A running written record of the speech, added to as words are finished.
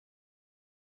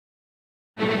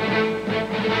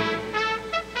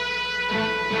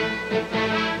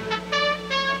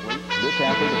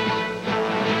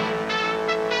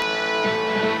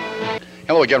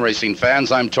Hello again, racing fans.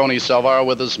 I'm Tony Salvaro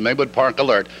with his Maywood Park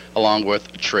Alert, along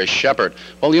with Trish Shepard.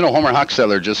 Well, you know, Homer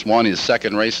Hochstetler just won his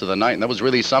second race of the night, and that was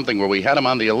really something where we had him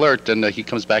on the alert, and he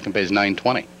comes back and pays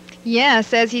 $9.20.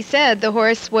 Yes, as he said, the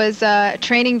horse was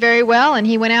training very well, and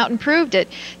he went out and proved it.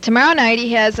 Tomorrow night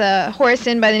he has a horse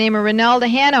in by the name of Ronalda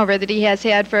Hanover that he has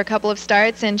had for a couple of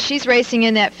starts, and she's racing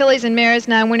in that Fillies and Mares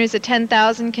non-winners at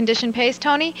 10,000 condition pace,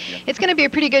 Tony. Yeah. It's going to be a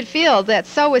pretty good field. That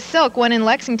So Was Silk won in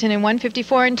Lexington in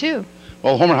 154-2.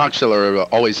 Well, Homer Hochstetler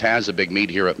always has a big meet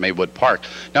here at Maywood Park.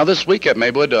 Now, this week at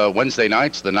Maywood, Wednesday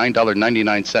nights, the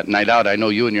 $9.99 night out. I know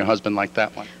you and your husband like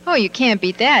that one. Oh, you can't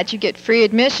beat that. You get free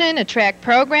admission, a track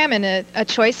program, and a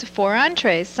choice of 4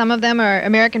 entrees. Some of them are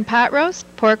American pot roast,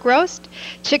 pork roast,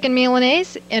 chicken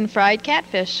Milanese, and fried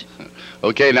catfish.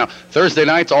 Okay, now, Thursday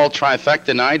night's all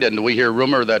trifecta night, and we hear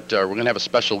rumor that we're going to have a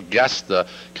special guest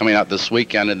coming out this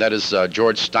weekend, and that is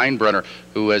George Steinbrenner,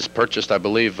 who has purchased, I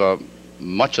believe,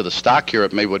 much of the stock here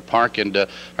at Maywood Park, and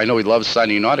I know he loves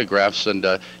signing autographs, and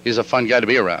he's a fun guy to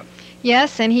be around.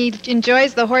 Yes, and he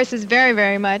enjoys the horses very,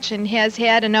 very much, and has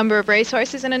had a number of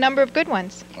racehorses and a number of good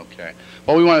ones. Okay.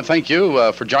 Well, we want to thank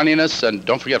you for joining us, and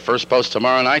don't forget First Post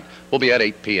tomorrow night. We'll be at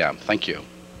 8 p.m. Thank you.